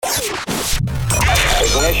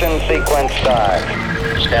Ignition sequence start.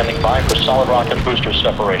 Standing by for solid rocket booster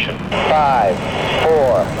separation. 5,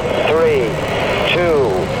 4, 3, 2,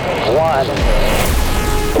 1.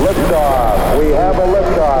 Liftoff. We have a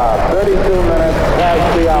liftoff. 32 minutes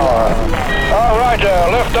past the hour. All right,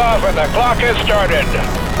 liftoff and the clock has started.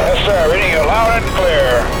 Yes, sir. Reading you loud and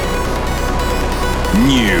clear.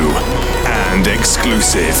 New and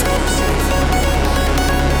exclusive.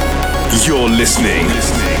 You're listening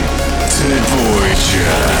to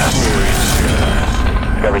Voyager.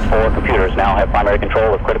 Discovery 4 computers now have primary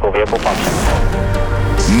control of critical vehicle functions.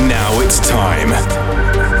 Now it's time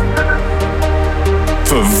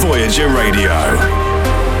for Voyager Radio.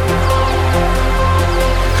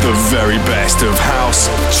 The very best of house,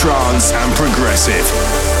 trance, and progressive.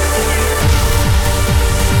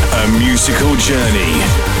 A musical journey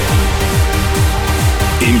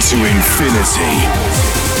into infinity.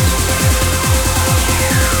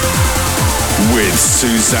 With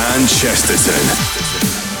Suzanne Chesterton.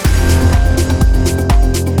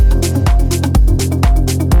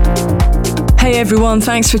 Hey everyone,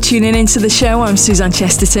 thanks for tuning into the show. I'm Suzanne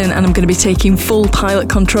Chesterton and I'm going to be taking full pilot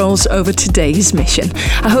controls over today's mission.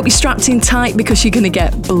 I hope you're strapped in tight because you're going to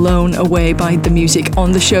get blown away by the music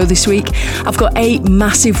on the show this week. I've got 8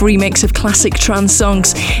 massive remix of classic trance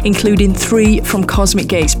songs, including 3 from Cosmic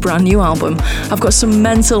Gate's brand new album. I've got some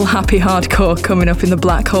mental happy hardcore coming up in the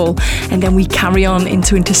Black Hole, and then we carry on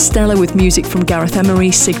into Interstellar with music from Gareth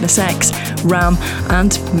Emery, Cygnus X, Ram,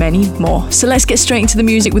 and many more. So let's get straight into the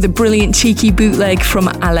music with a brilliant cheeky bootleg from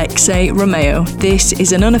Alexei Romeo. This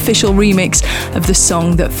is an unofficial remix of the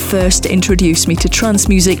song that first introduced me to trance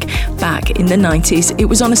music back in the 90s. It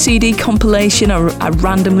was on a CD compilation. I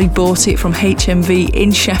randomly bought it from HMV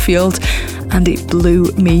in Sheffield and it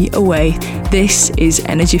blew me away. This is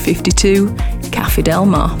Energy 52, Café Del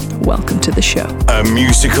Mar. Welcome to the show. A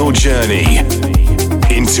musical journey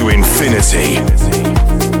into infinity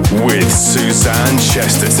with Suzanne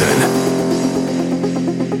Chesterton.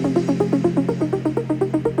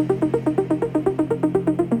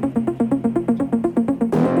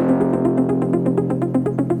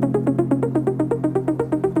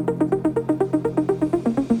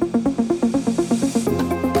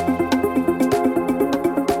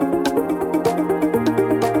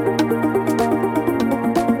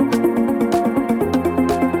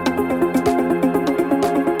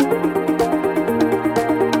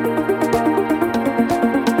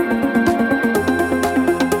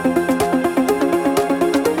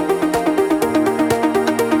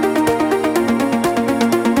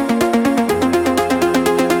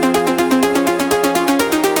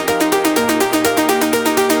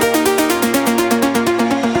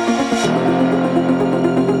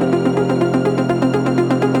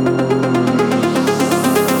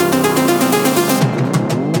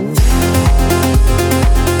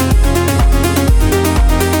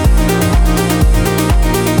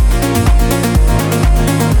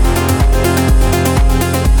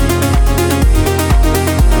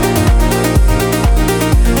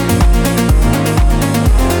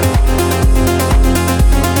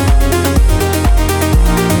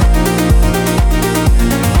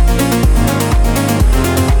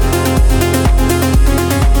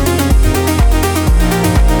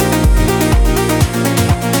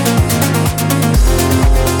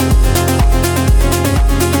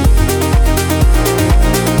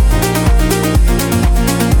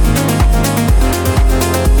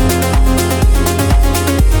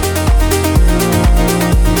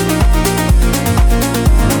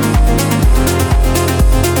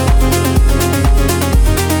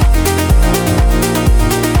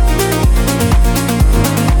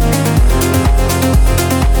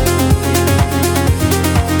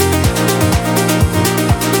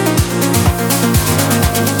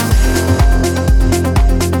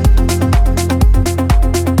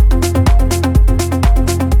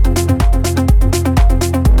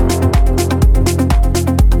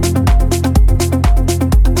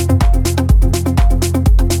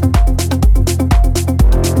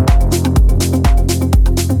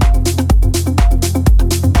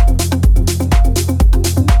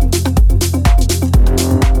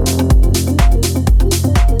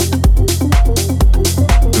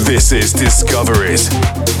 This is Discoveries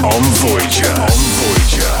on Voyager.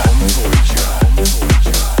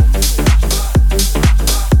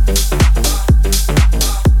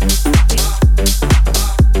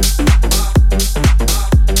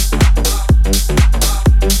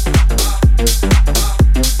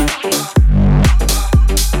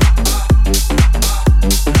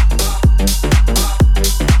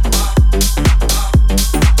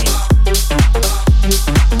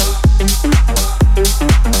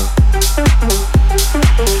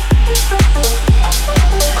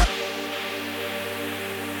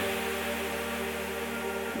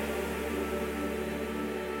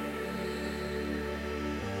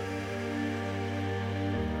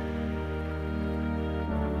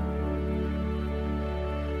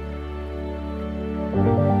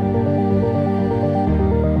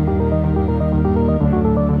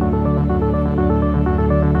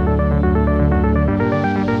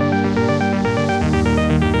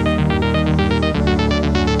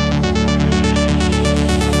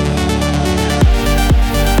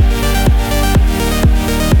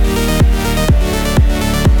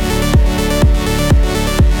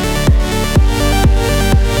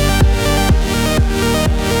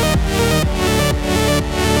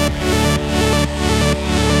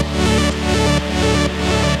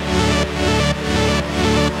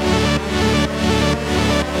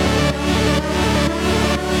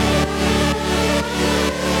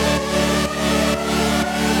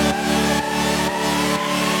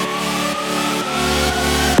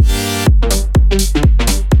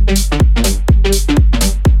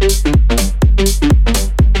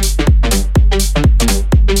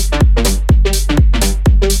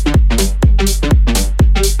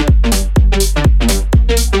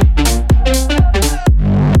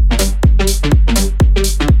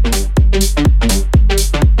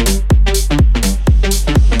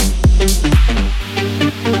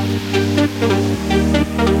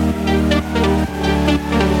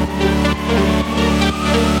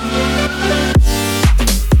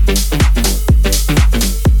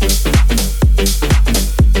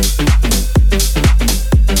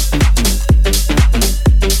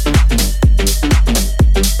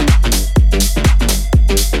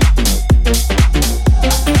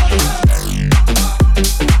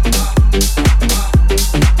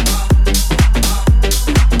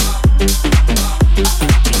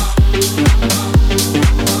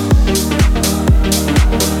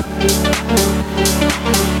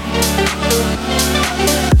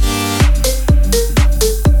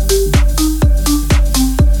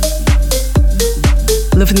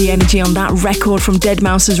 energy on that record from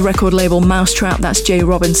Deadmau5's record label Mousetrap. That's Jay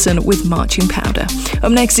Robinson with Marching Powder.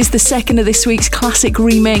 Up next is the second of this week's classic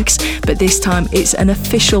remix, but this time it's an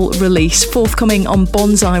official release, forthcoming on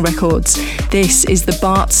Bonsai Records. This is the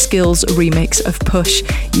Bart Skills remix of Push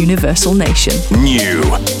Universal Nation. New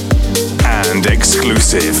and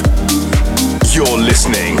exclusive. You're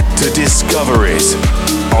listening to Discoveries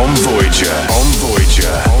on Voyager. On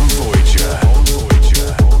Voyager. On Voyager.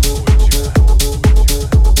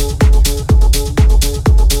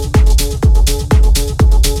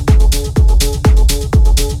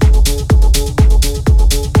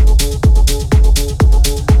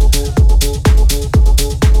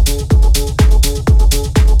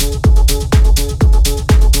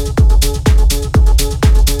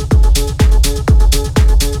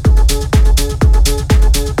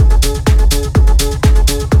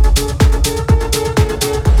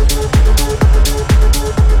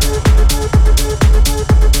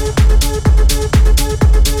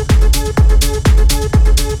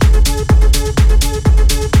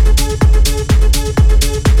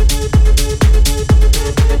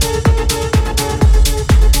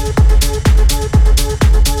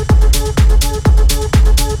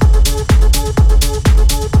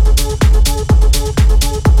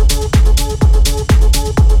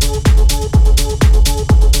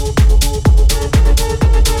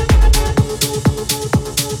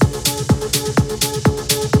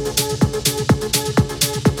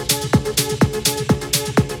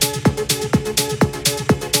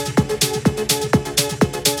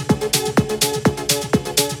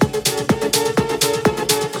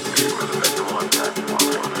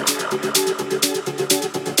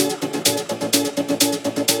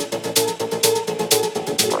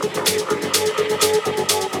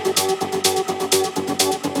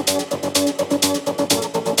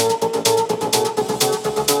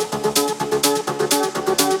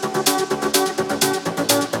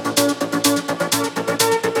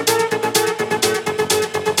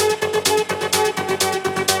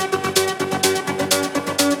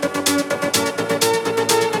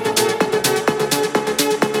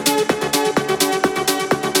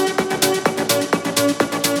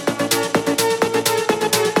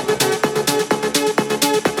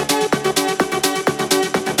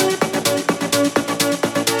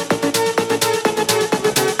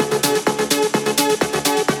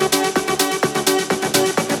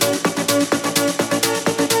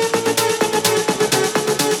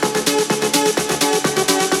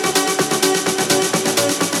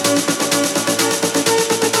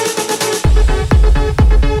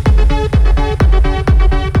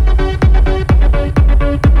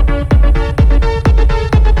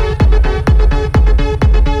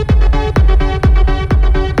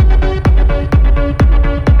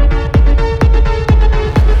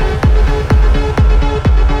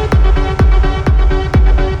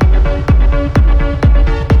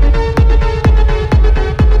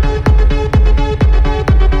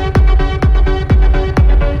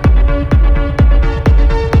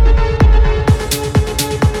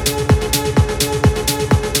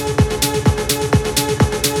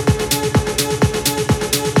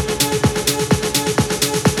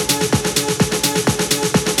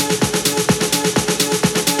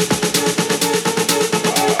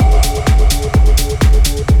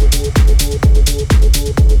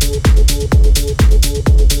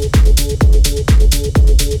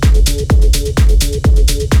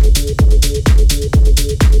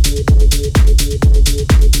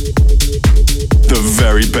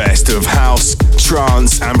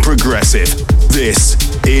 This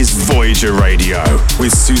is Voyager Radio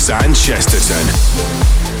with Suzanne Chesterton.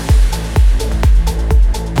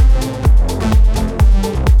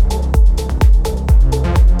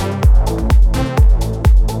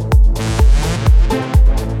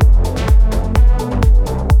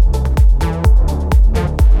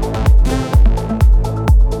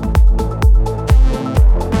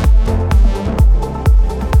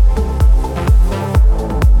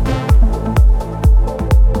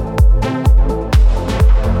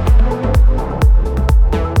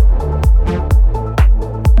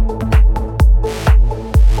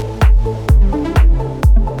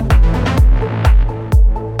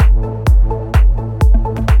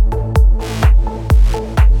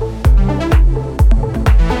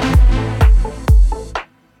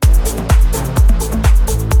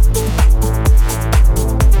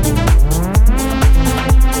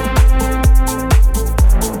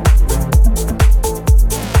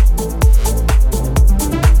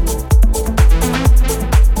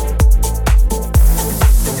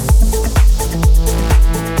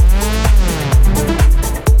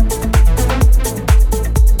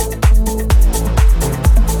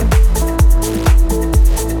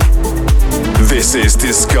 This is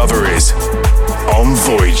Discoveries on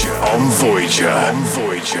Voyager, on Voyager, on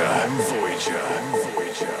Voyager, on Voyager, on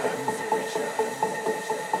Voyager.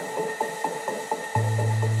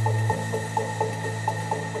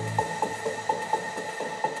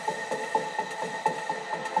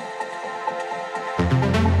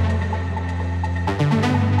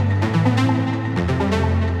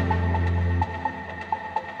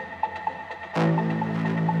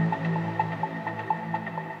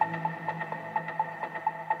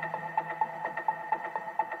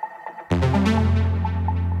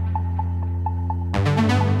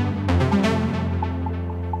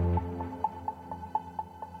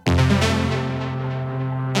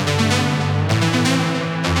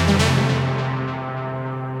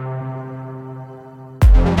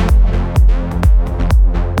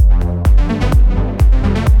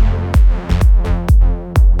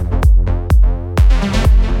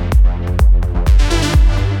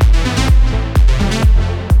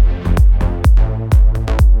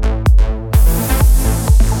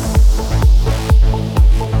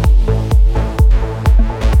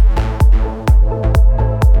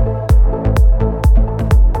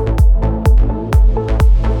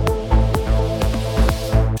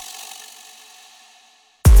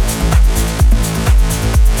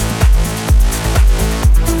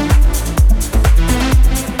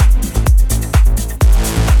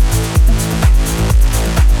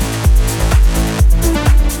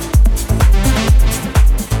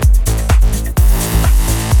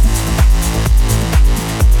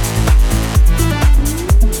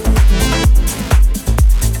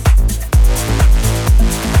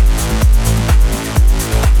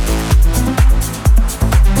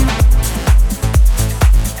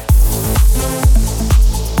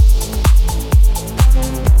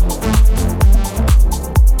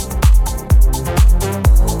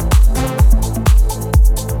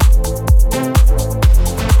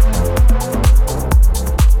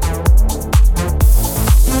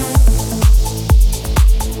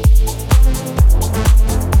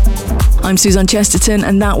 I'm Suzanne Chesterton,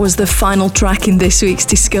 and that was the final track in this week's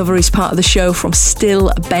Discoveries part of the show from Still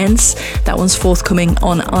Benz. That one's forthcoming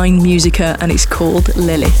on Ein Musica, and it's called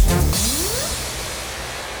Lilith.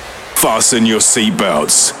 Fasten your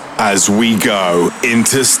seatbelts as we go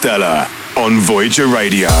interstellar on Voyager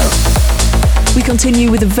Radio. We continue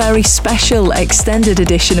with a very special extended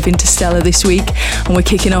edition of Interstellar this week, and we're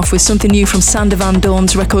kicking off with something new from Sander Van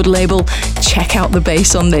Doorn's record label. Check out the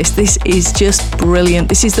bass on this. This is just brilliant.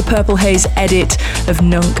 This is the Purple Haze edit of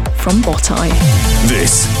Nunk from Botai.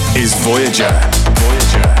 This is Voyager.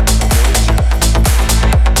 Voyager.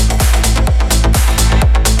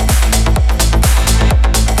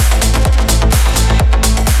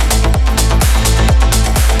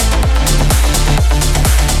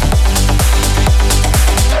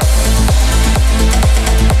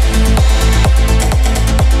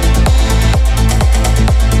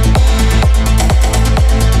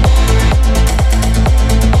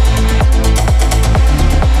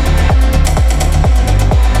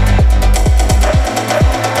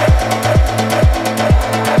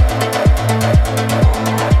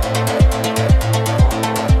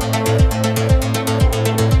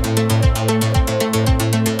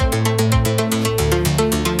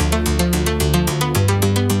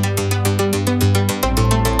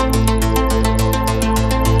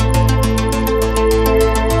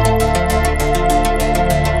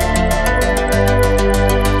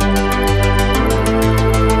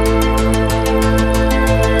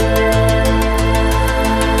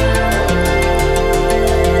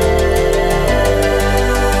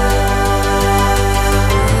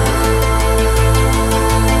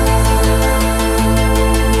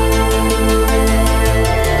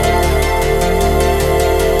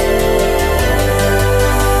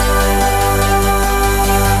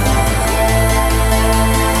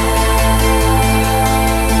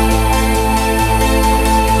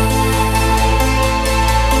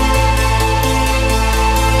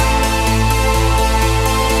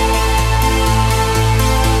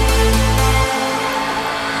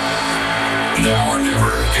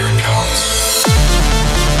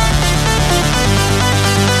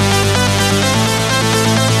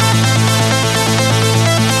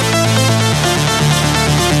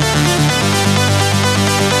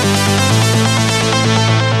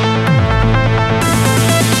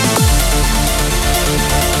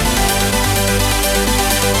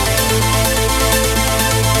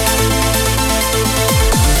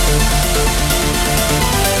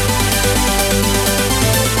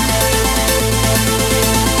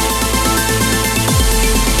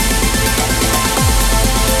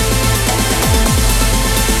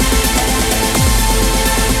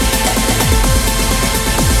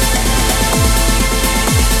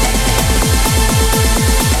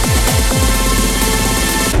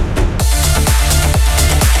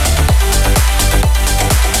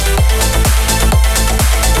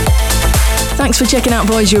 Thanks for checking out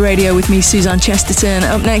Voyager Radio with me, Suzanne Chesterton.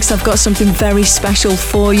 Up next, I've got something very special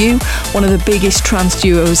for you. One of the biggest trance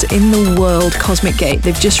duos in the world, Cosmic Gate.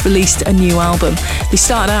 They've just released a new album. They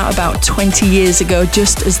started out about 20 years ago,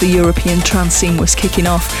 just as the European trance scene was kicking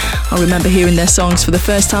off. I remember hearing their songs for the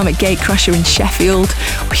first time at Gatecrasher in Sheffield.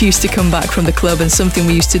 We used to come back from the club, and something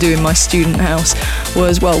we used to do in my student house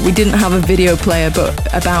was, well, we didn't have a video player, but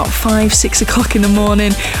about 5-6 o'clock in the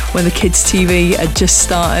morning, when the kids' TV had just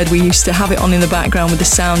started, we used to have it on in the background with the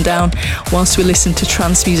sound down whilst we listened to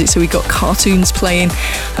trance music, so we got cartoons playing.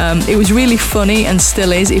 It was really funny, and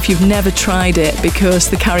still is if you've never tried it, because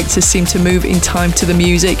the characters seem to move in time to the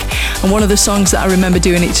music. And one of the songs that I remember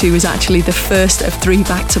doing it to was actually the first of 3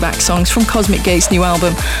 back-to-back songs from Cosmic Gate's new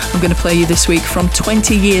album. I'm going to play you this week from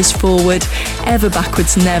 20 Years Forward, Ever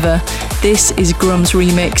Backwards Never. This is Grum's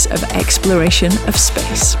remix of Exploration of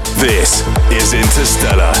Space. This is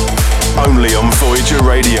Interstellar, only on Voyager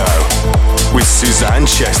Radio, with Suzanne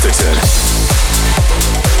Chesterton.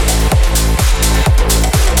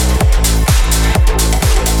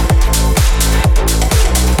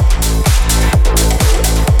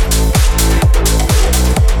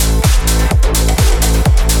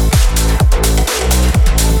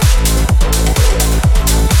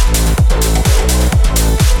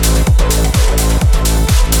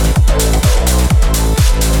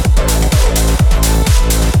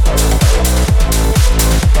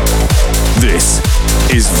 This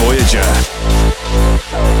is Voyager.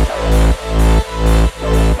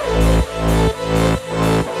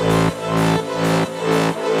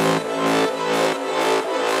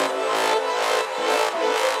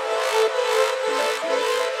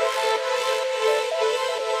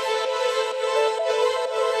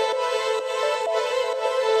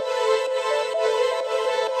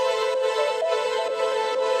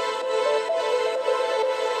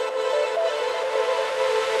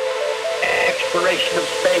 Exploration of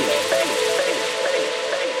space.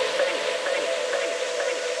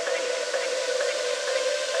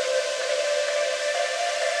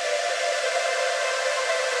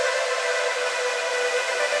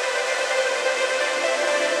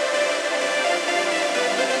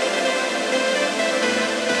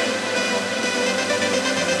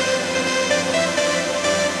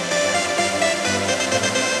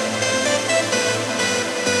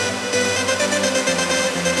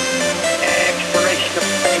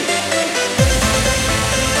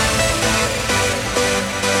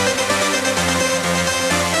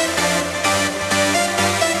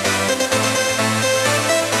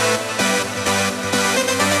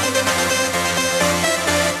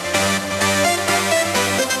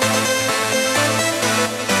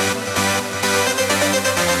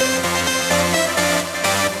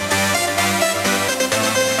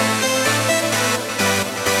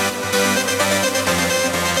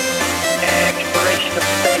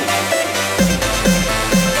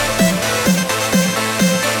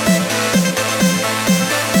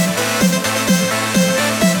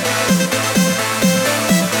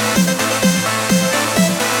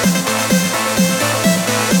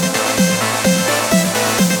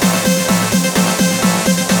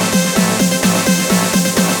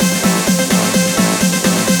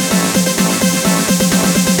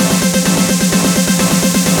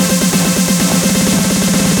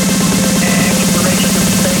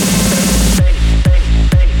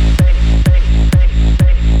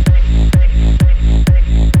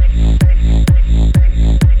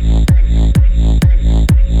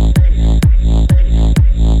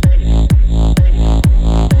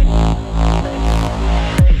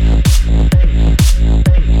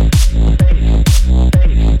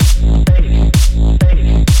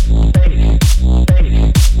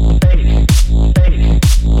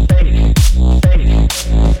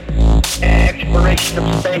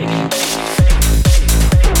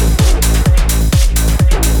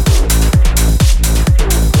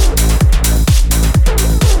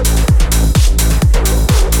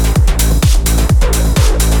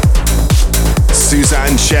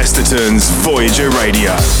 Suzanne Chesterton's Voyager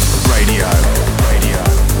Radio.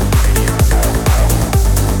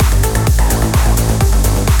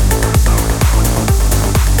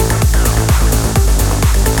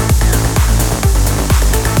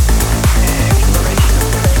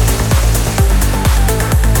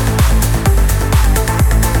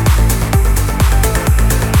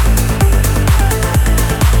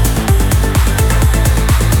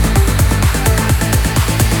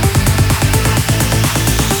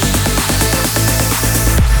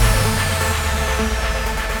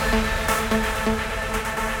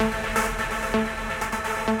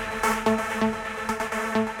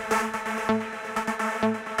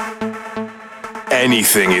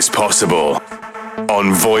 Anything is possible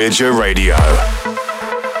on Voyager Radio.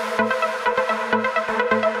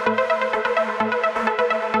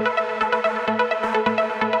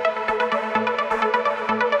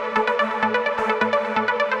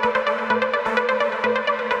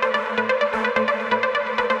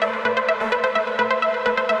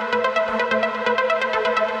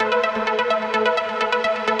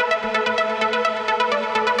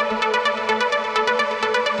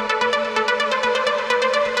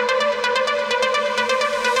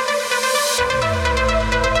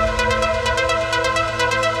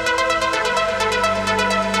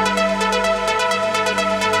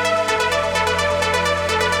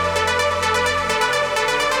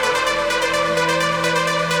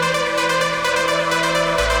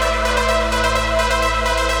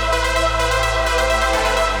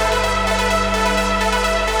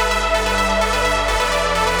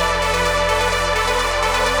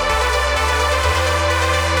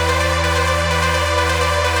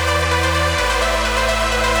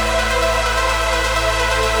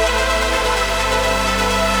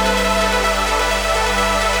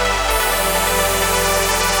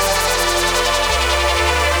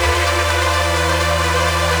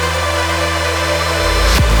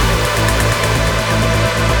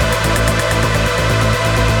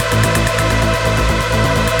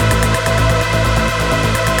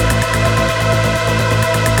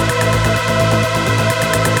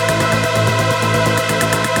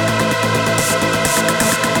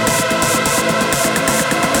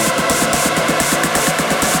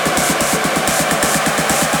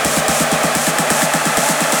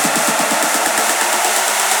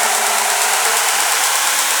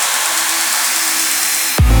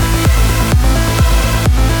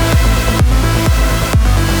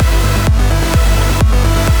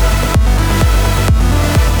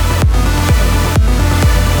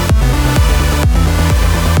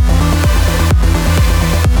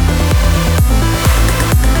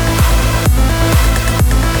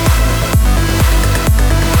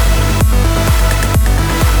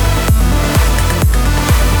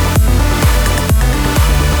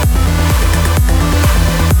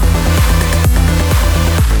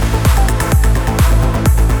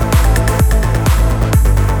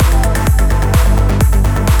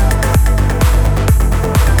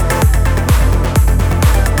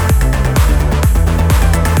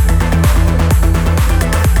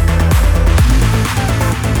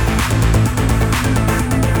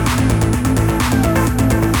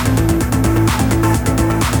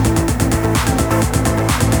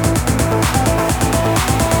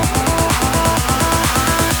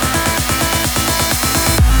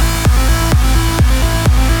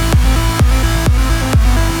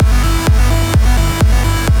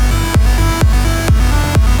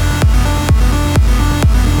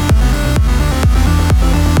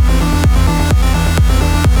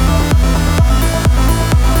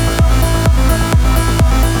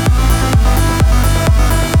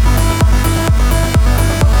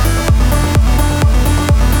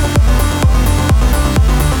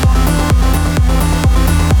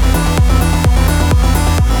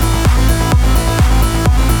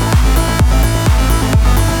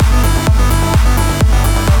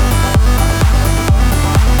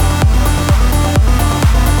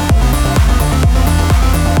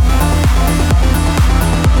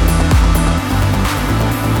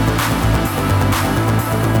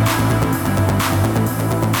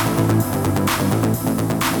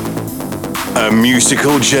 A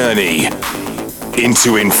musical journey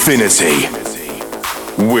into infinity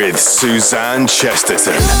with Suzanne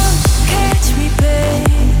Chesterton. Catch me, babe.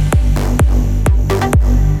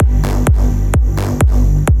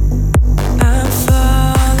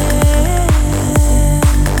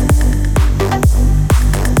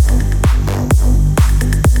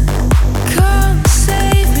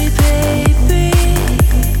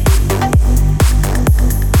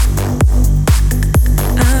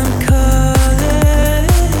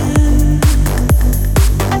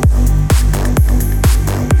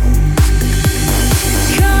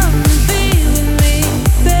 Come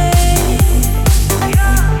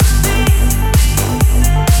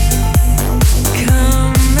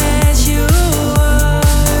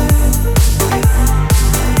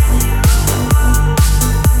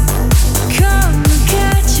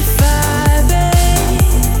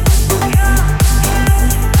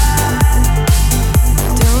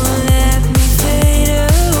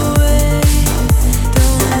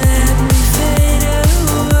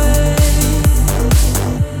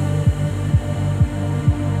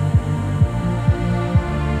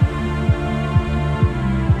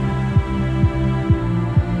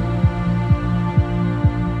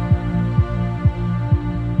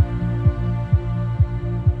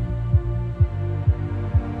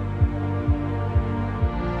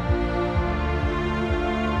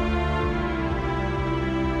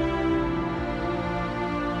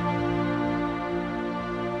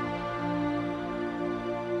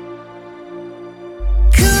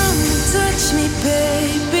touch me,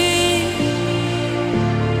 baby.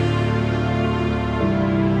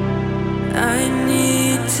 I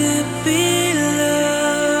need to be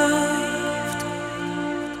loved.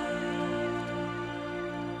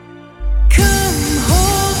 Come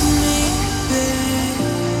hold me, babe.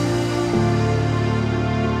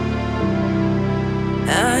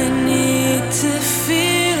 I need to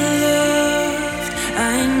feel loved.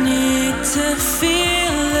 I need to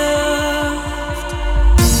feel loved.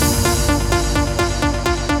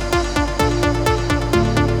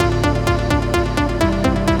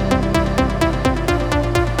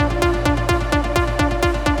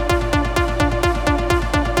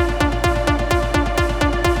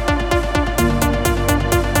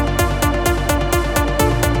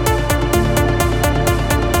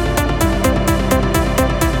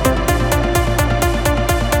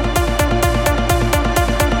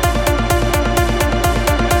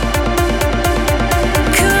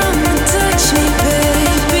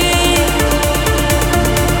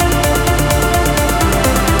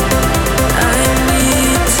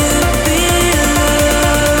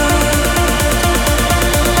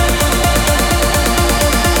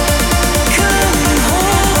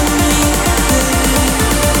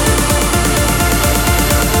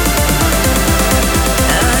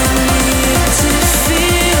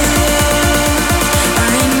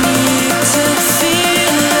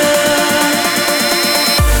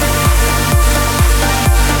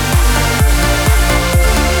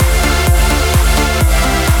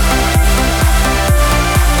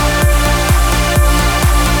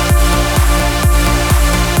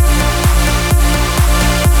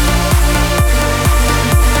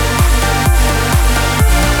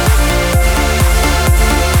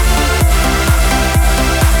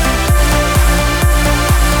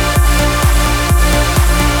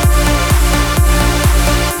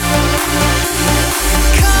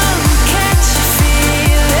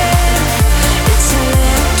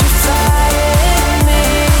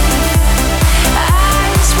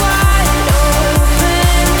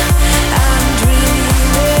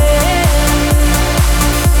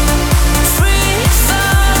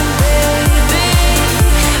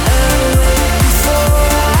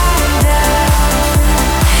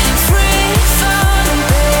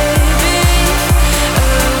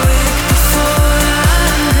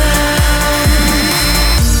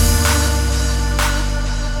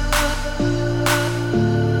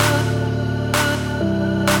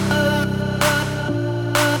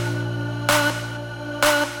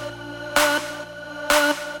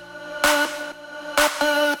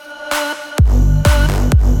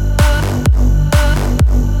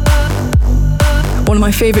 One of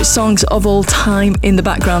my favourite songs of all time in the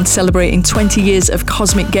background, celebrating 20 years of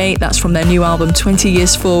Cosmic Gate. That's from their new album, 20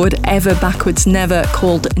 Years Forward, Ever Backwards Never,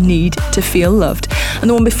 called Need to Feel Loved. And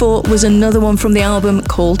the one before was another one from the album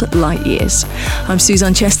called Light Years. I'm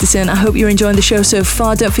Suzanne Chesterton. I hope you're enjoying the show so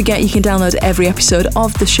far. Don't forget you can download every episode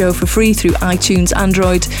of the show for free through iTunes,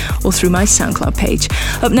 Android, or through my SoundCloud page.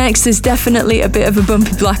 Up next, there's definitely a bit of a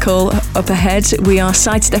bumpy black hole up ahead. We are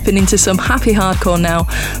sidestepping into some happy hardcore now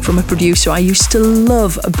from a producer I used to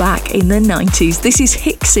love back in the 90s. This is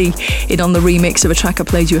Hixie, in on the remix of a track I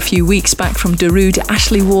played you a few weeks back from Darude,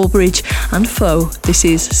 Ashley Wallbridge and Foe. This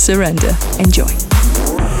is Surrender. Enjoy.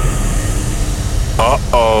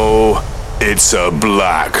 Uh-oh, it's a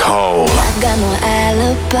black hole. I've got no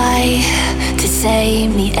alibi to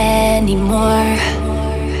save me anymore.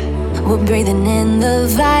 We're breathing in the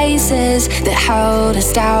vices that held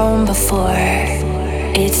us down before.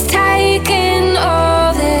 It's taken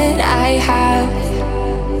all that I have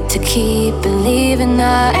to keep believing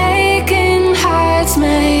that aching hearts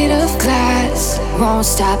made of glass won't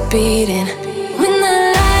stop beating. When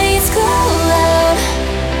the lights go out,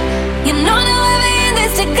 you know that we'll be in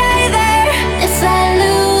this together. If I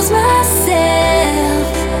lose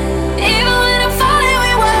myself, even when I'm falling,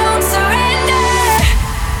 we won't surrender.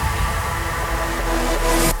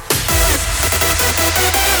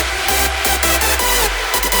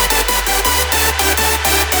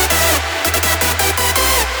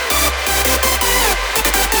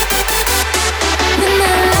 When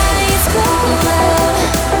the lights go out,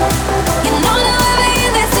 you know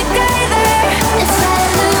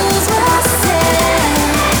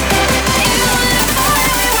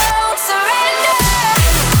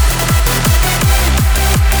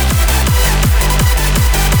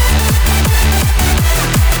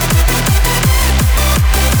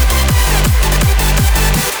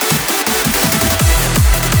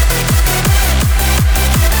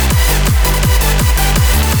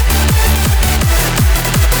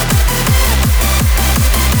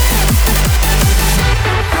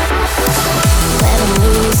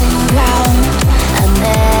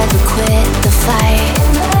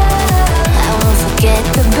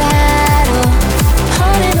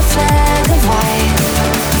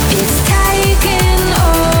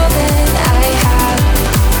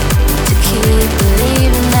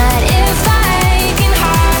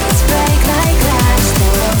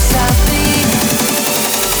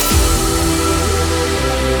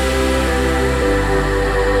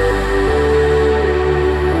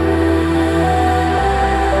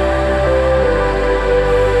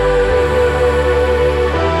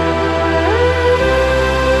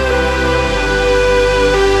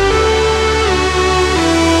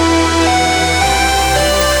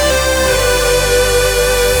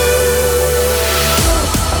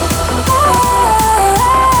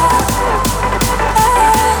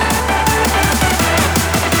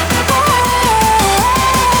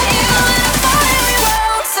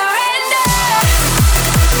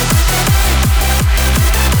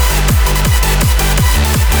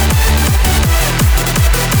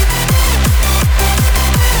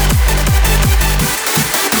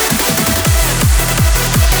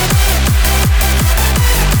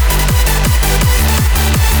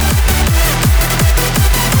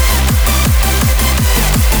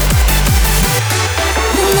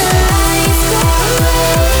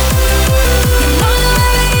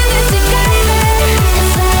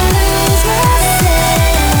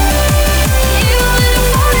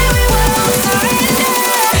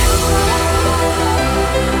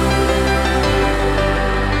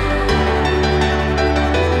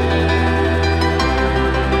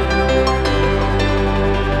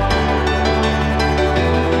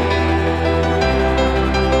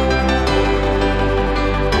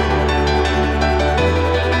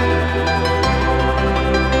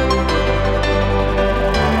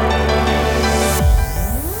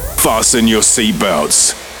Fasten your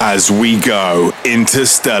seatbelts as we go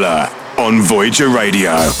interstellar on Voyager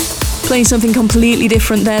Radio. Playing something completely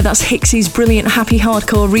different there, that's Hixie's brilliant happy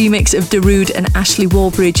hardcore remix of Darude and Ashley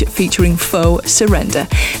Wallbridge featuring Faux Surrender.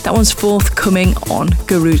 That one's forthcoming on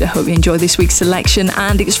Garuda. Hope you enjoy this week's selection,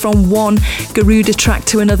 and it's from one Garuda track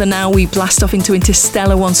to another now. We blast off into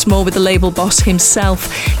Interstellar once more with the label boss himself.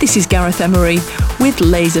 This is Gareth Emery with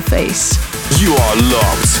Laserface. You are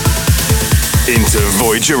locked into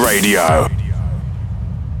Voyager Radio.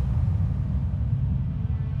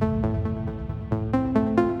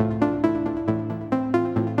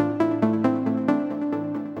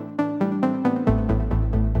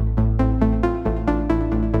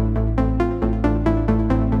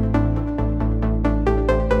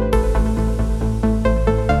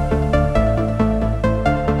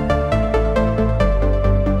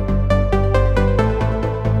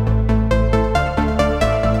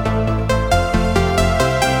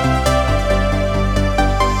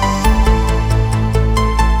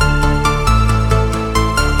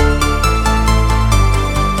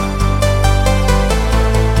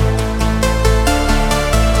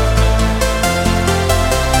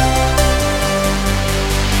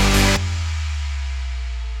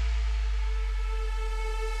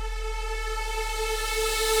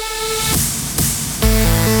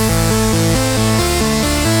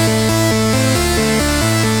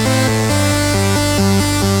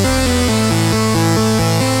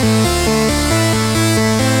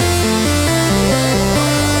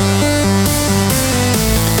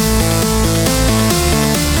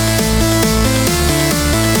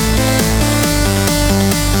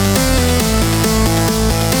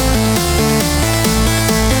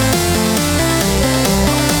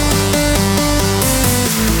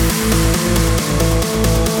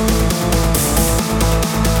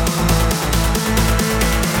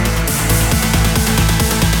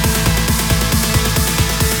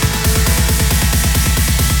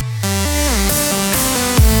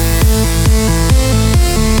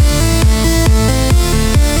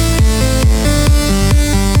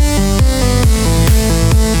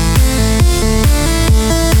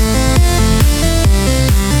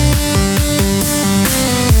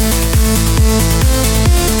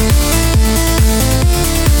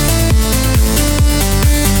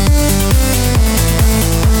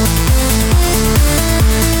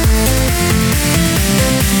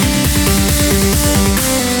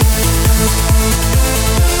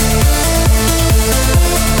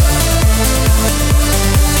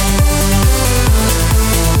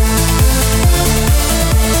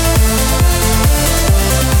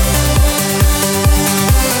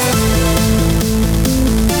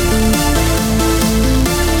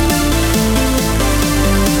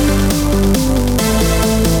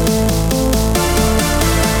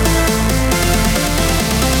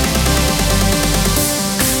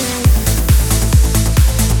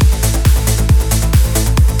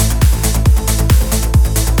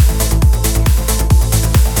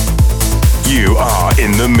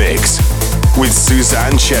 In the mix with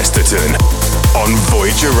Suzanne Chesterton on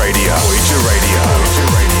Voyager Radio. Voyager Radio. Voyager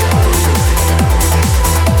Radio.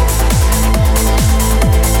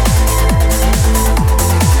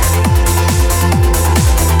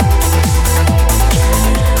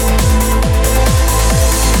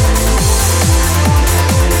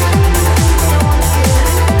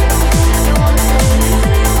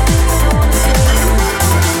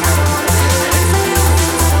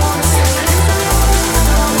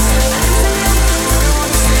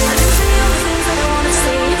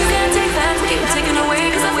 Taken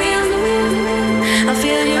away 'cause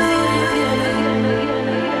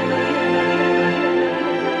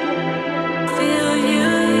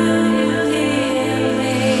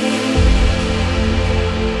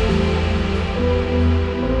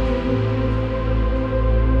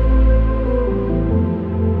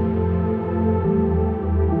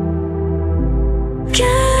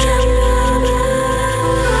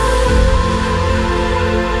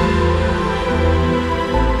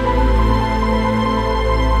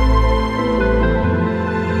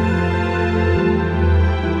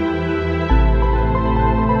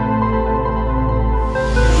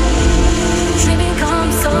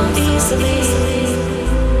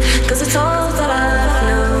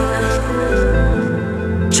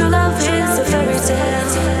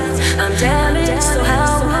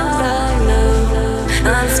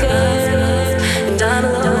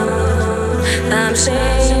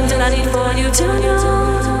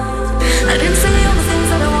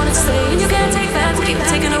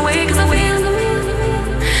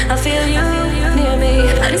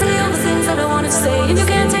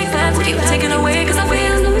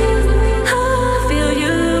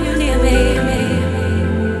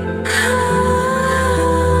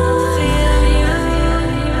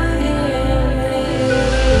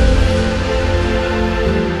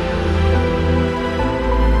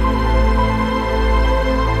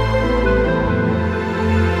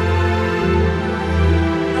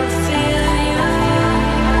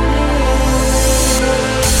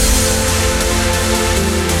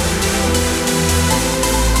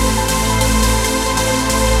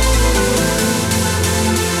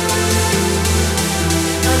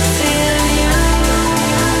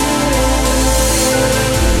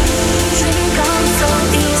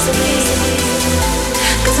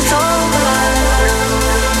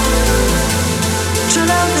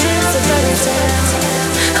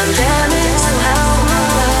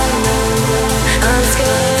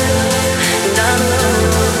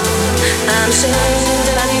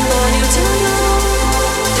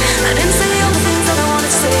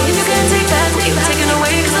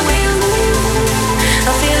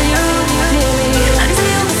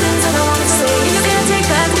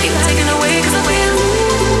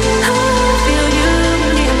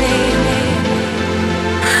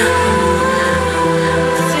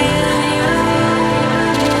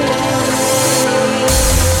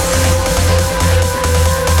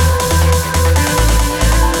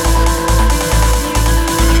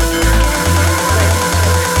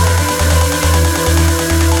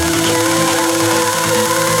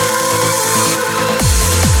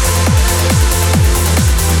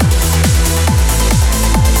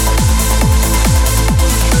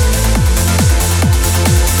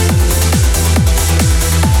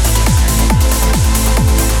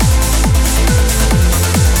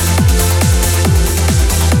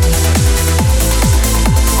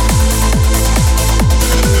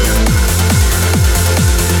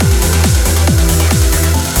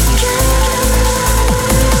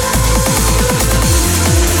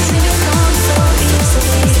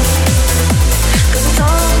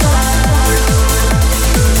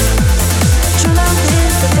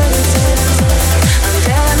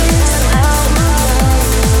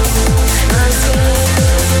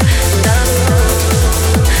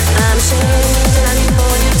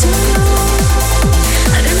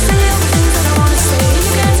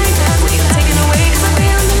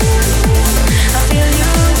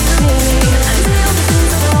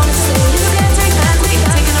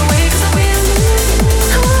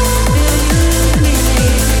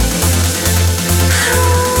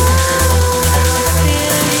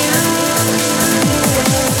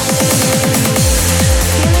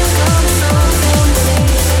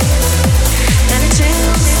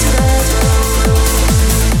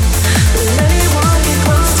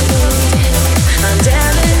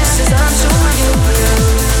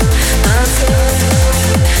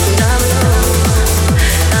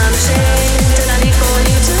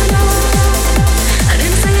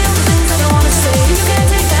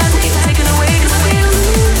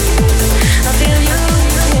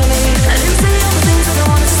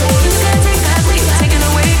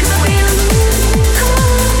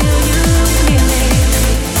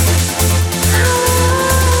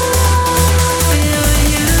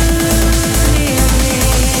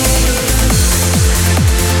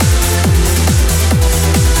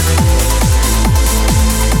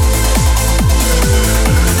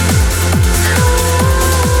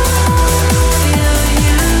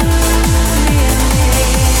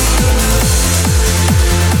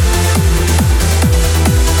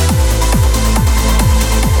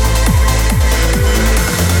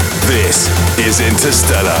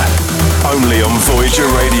Interstellar, only on Voyager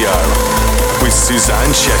Radio, with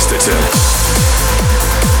Suzanne Chesterton.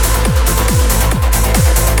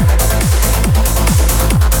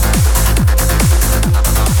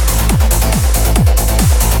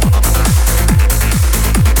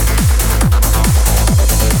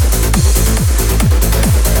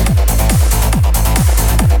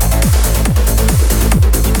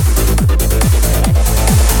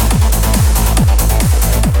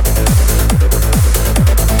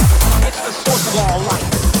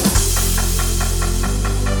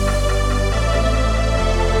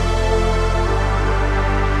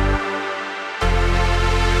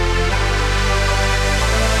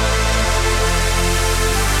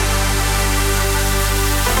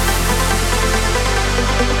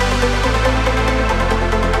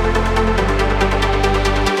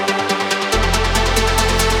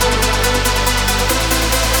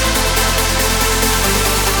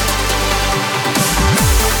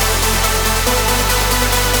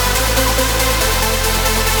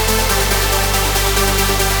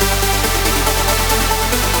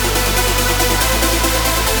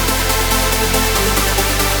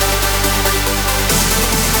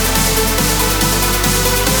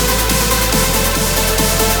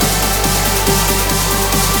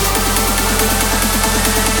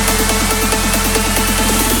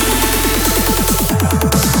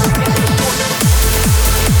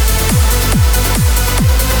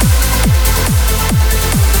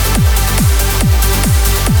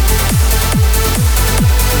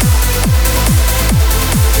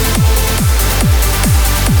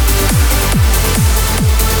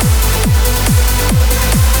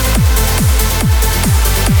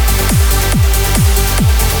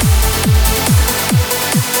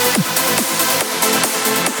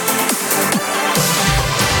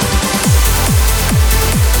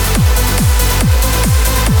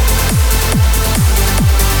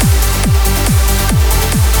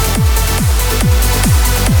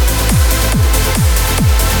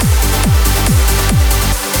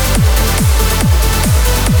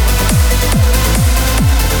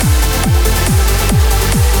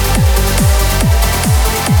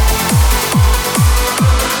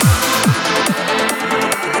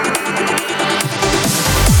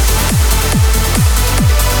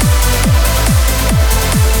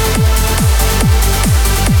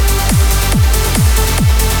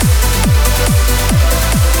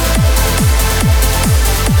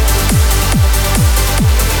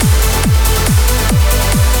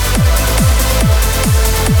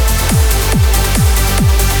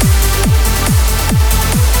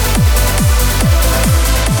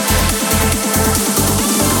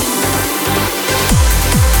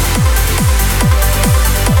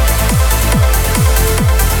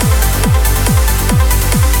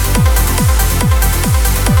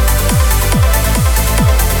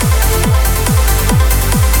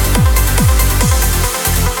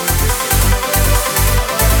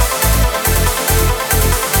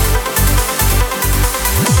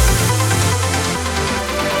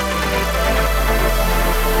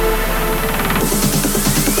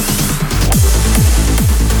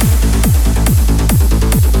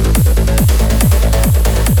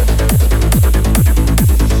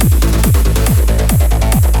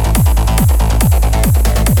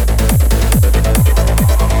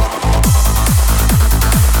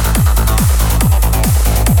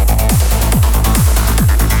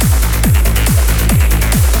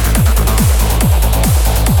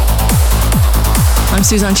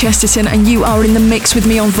 Suzanne Chesterton, and you are in the mix with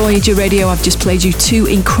me on Voyager Radio. I've just played you two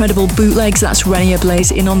incredible bootlegs. That's Renia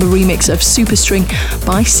Blaze in on the remix of Superstring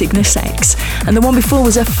by Cygnus X. And the one before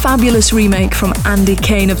was a fabulous remake from Andy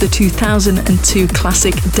Kane of the 2002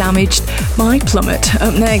 classic Damaged by Plummet.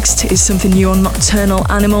 Up next is something new on Nocturnal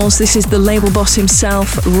Animals. This is the label boss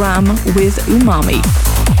himself, Ram, with Umami.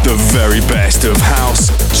 The very best of house,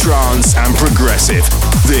 trance and progressive.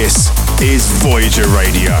 This is Voyager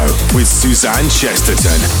Radio with Suzanne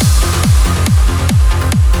Chesterton.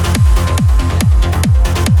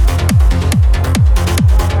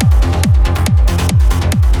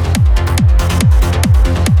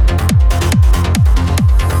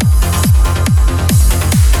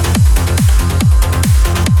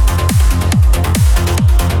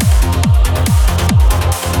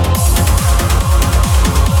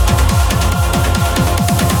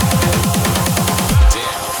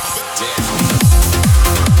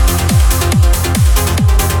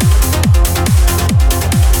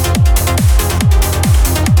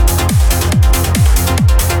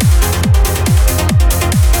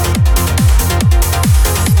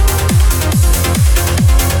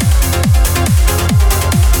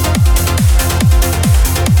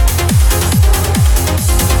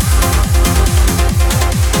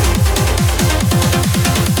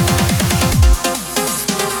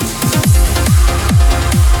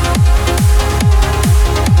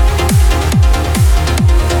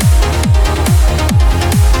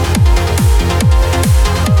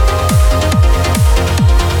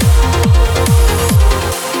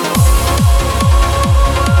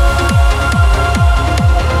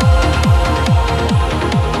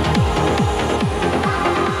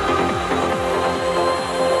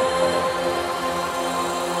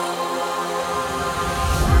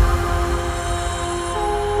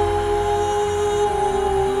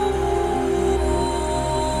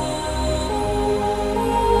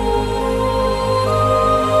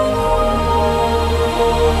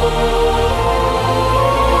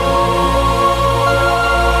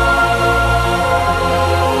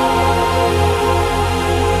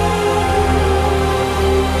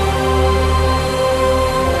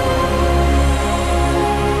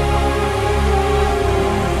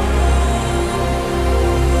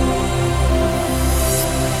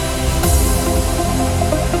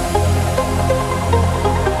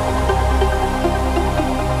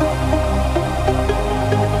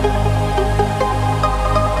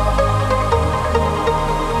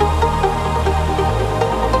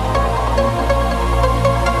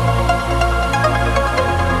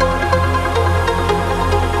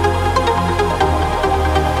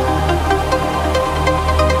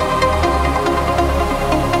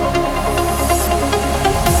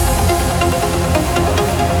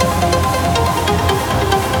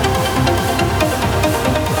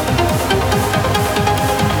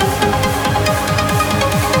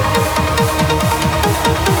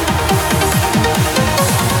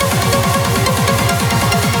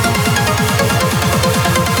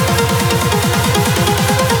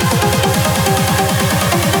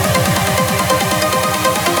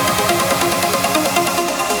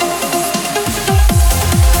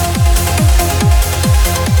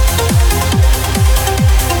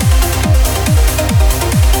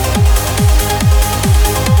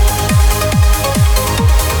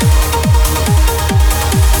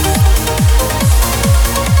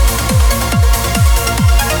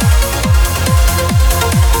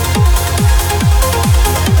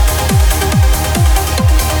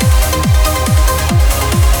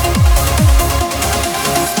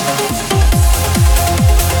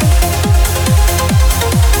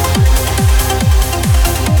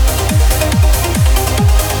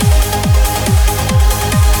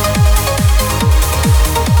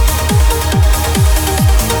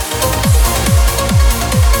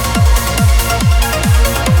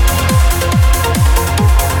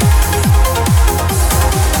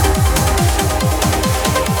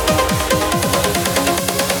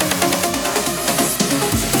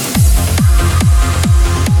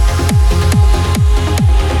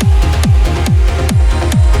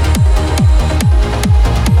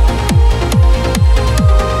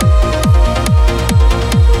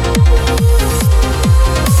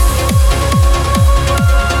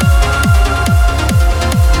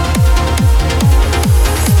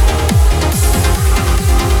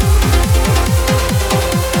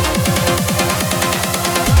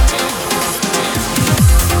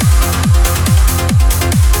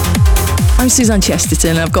 Suzanne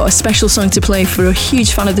Chesterton. I've got a special song to play for a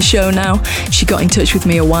huge fan of the show now. She got in touch with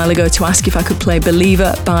me a while ago to ask if I could play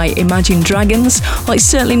Believer by Imagine Dragons. Well, it's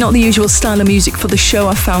certainly not the usual style of music for the show.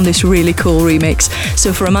 I found this really cool remix.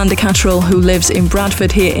 So for Amanda Catterall, who lives in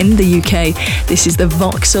Bradford here in the UK, this is the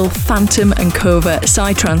Voxel, Phantom and Covert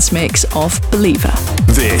Psytrance mix of Believer.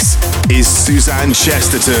 This is Suzanne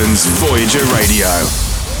Chesterton's Voyager Radio.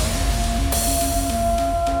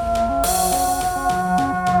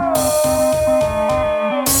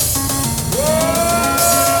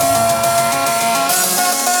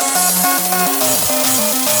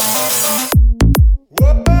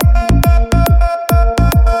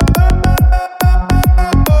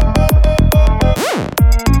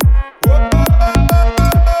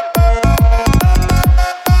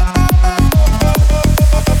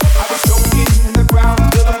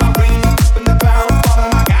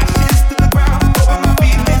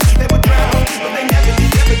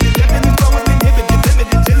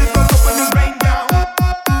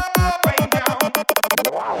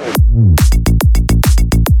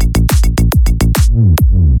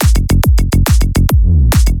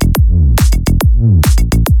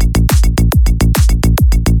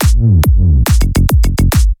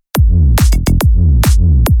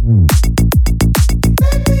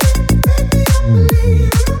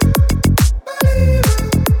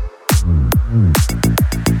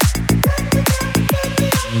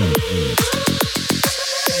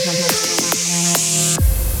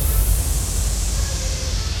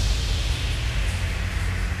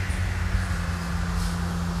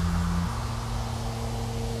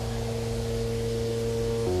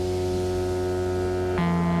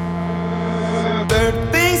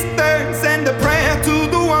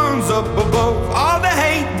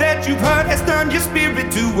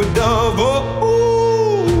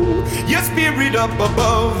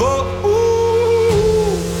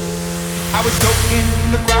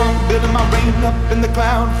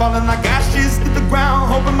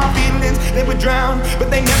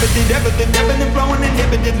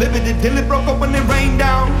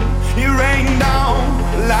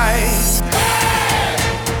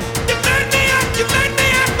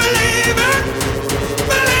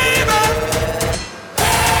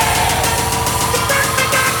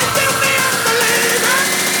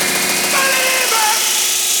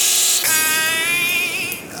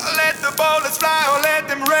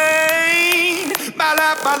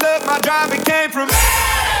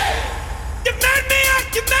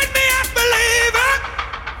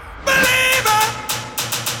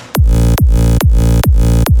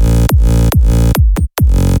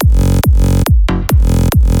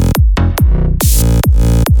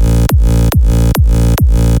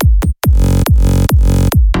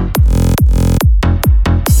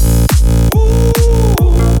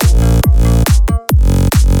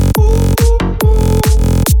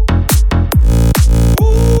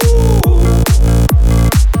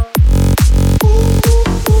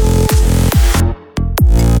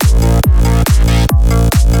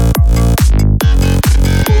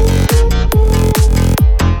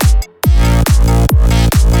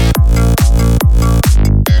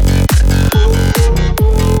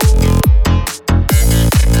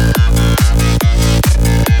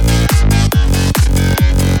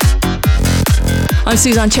 I'm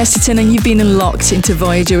Suzanne Chesterton and you've been locked into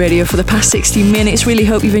Voyager Radio for the past 60 minutes. Really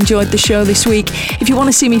hope you've enjoyed the show this week. If you want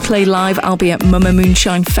to see me play live, I'll be at Mama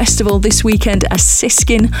Moonshine Festival this weekend at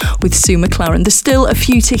Siskin with Sue McLaren. There's still a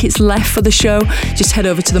few tickets left for the show. Just head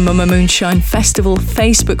over to the Mama Moonshine Festival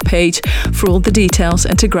Facebook page for all the details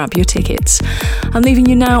and to grab your tickets. I'm leaving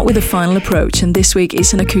you now with a final approach, and this week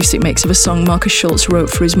it's an acoustic mix of a song Marcus Schultz wrote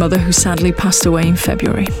for his mother who sadly passed away in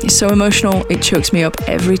February. It's so emotional, it chokes me up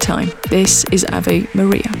every time. This is Ave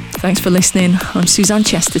Maria. Thanks for listening. I'm Suzanne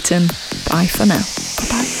Chesterton. Bye for now.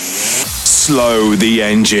 Bye-bye. Slow the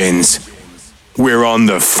engines. We're on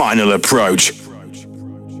the final approach.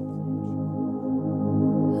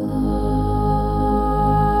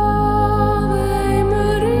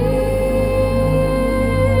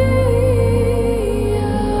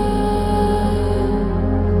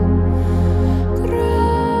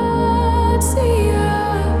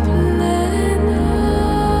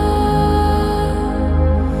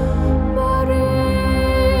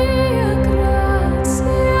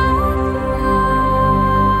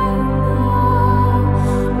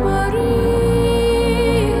 Maria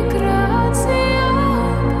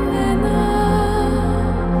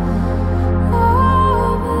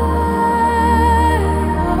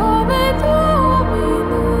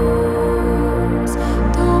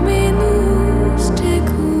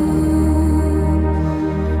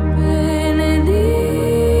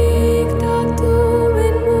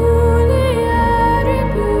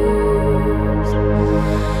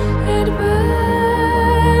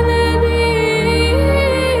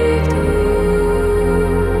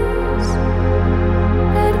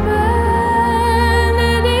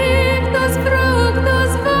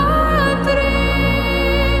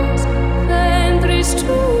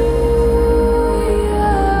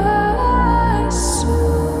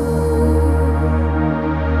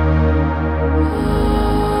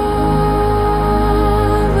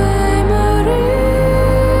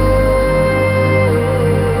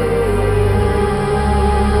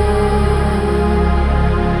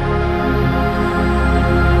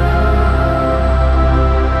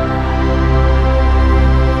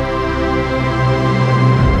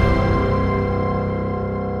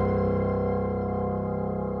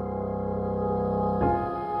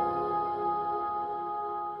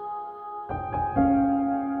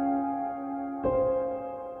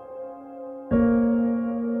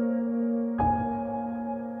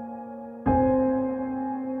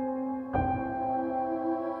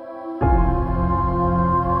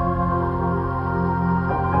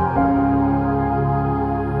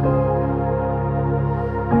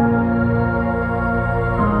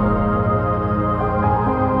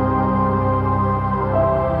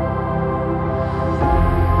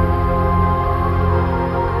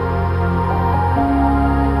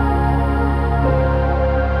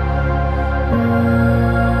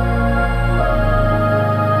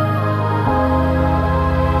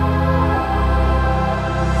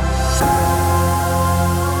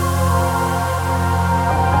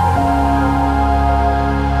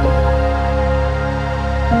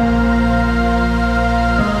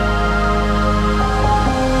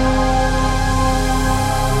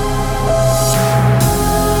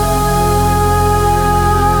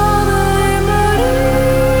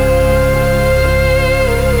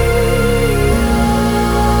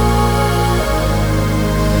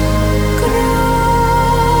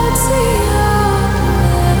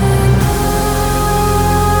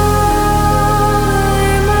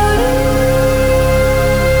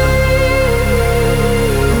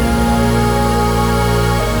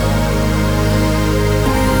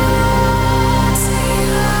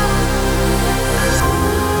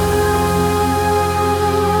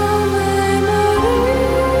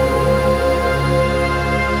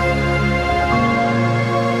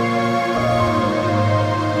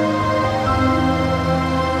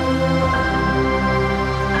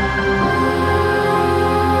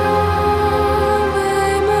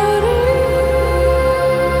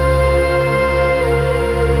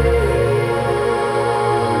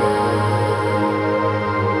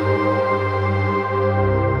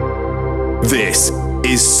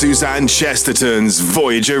is Suzanne Chesterton's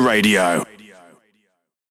Voyager Radio.